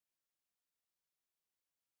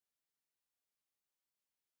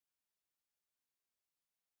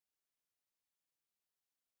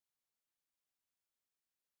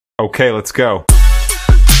Okay, let's go.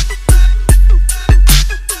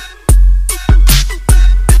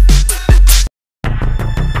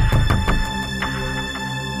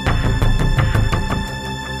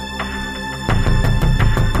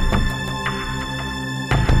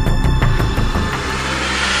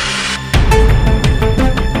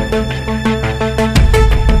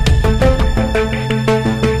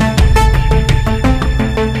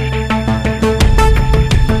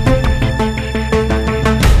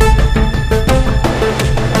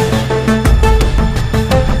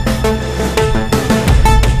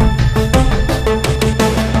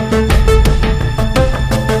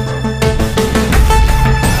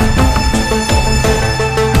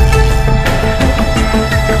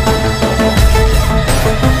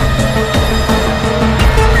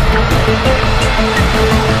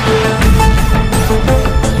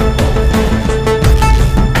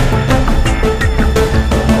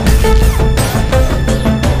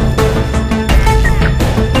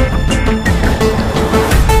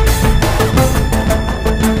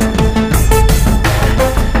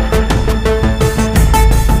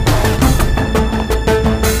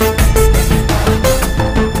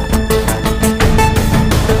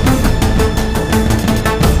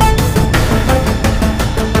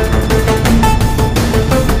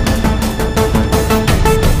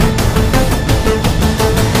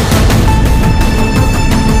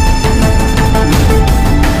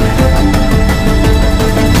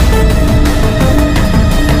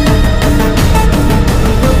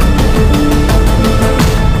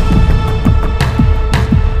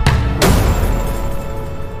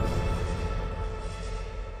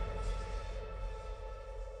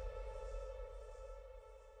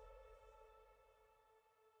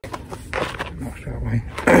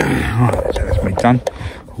 Right, so that's me done,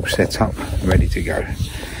 all set up, ready to go.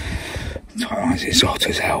 Tight lines, it's hot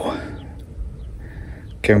as hell.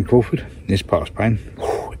 Kevin Crawford, this part of Spain,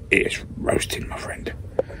 it is roasting, my friend.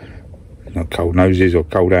 No cold noses or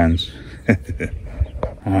cold hands.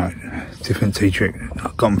 Alright, different tea trick.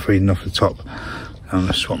 I've got them feeding off the top. I'm going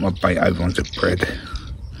to swap my bait over onto bread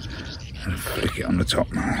and flick it on the top.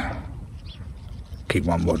 Keep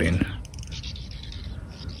one rod in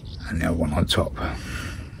and the other one on top.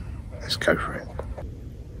 Let's go for it.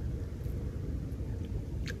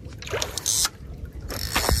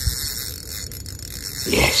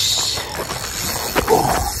 Yes.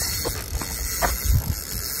 Oh.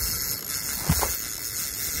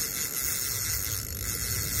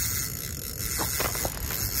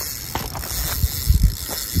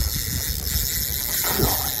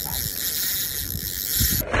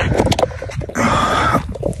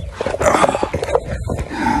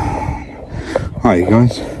 Hi you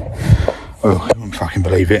guys. Oh, I don't fucking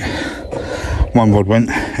believe it. One rod went,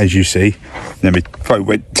 as you see, then my phone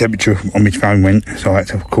went, temperature on my phone went, so I had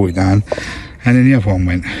to cool it down, and then the other one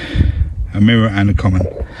went, a mirror and a common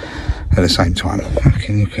at the same time.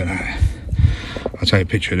 Fucking look at that. I'll take a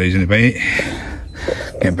picture of these in a bit.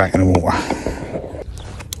 Getting back in the water.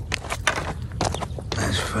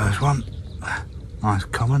 There's the first one. Nice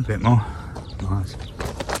common, bit more. Nice.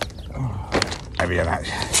 Oh, maybe that.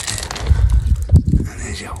 And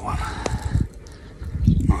there's the other one.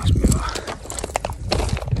 Nice mirror.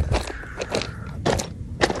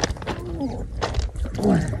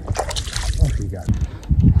 Off you go.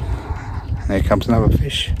 And there comes another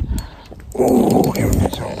fish. Oh, here it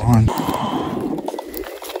is, that line.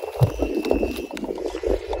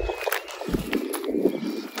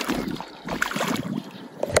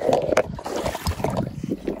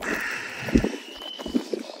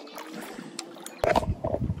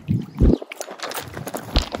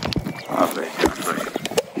 Lovely, lovely.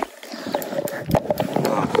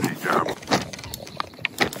 Lovely job.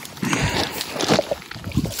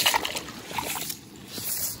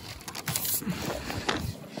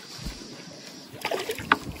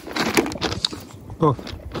 Oh.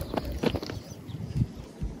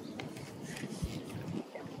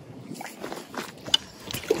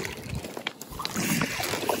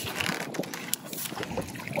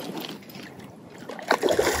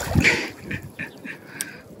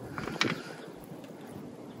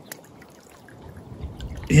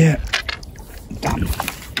 Yeah, done.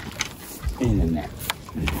 In the net.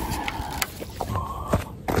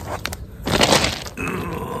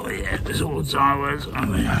 Oh yeah, there's all the sideways.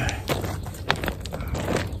 Oh yeah.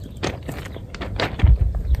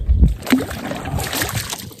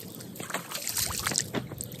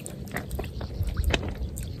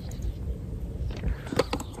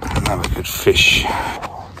 Another good fish.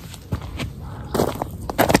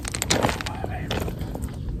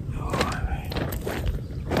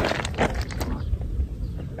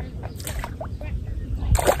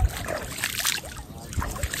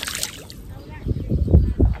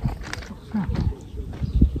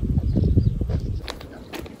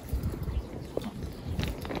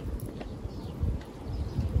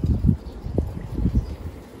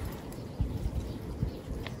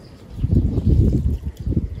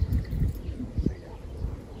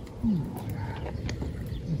 £5.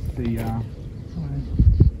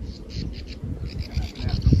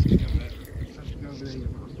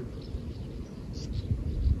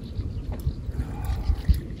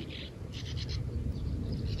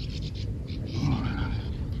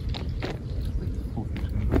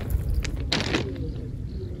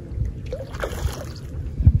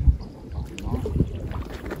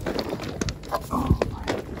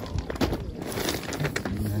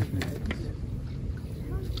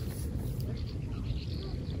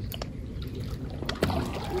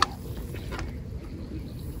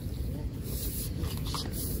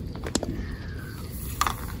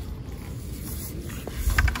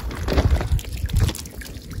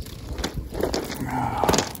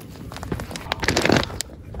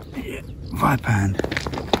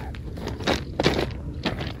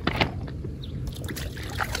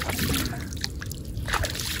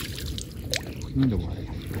 Underway.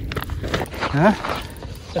 Huh?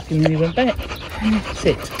 Fucking nearly went back.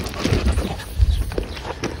 Sit.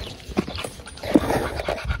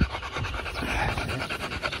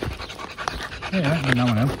 Yeah, no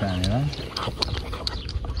one else down here,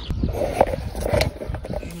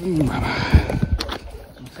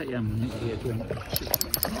 I'll take you a minute to get a drink.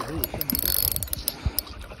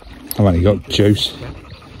 I've only got juice.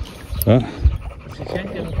 What? So you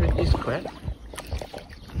can't get a drink this crap.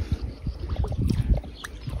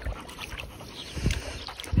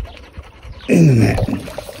 In the net.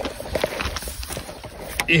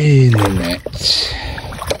 In the net.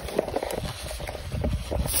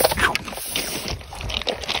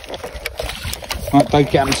 Right, Dave,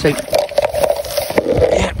 get on the seat.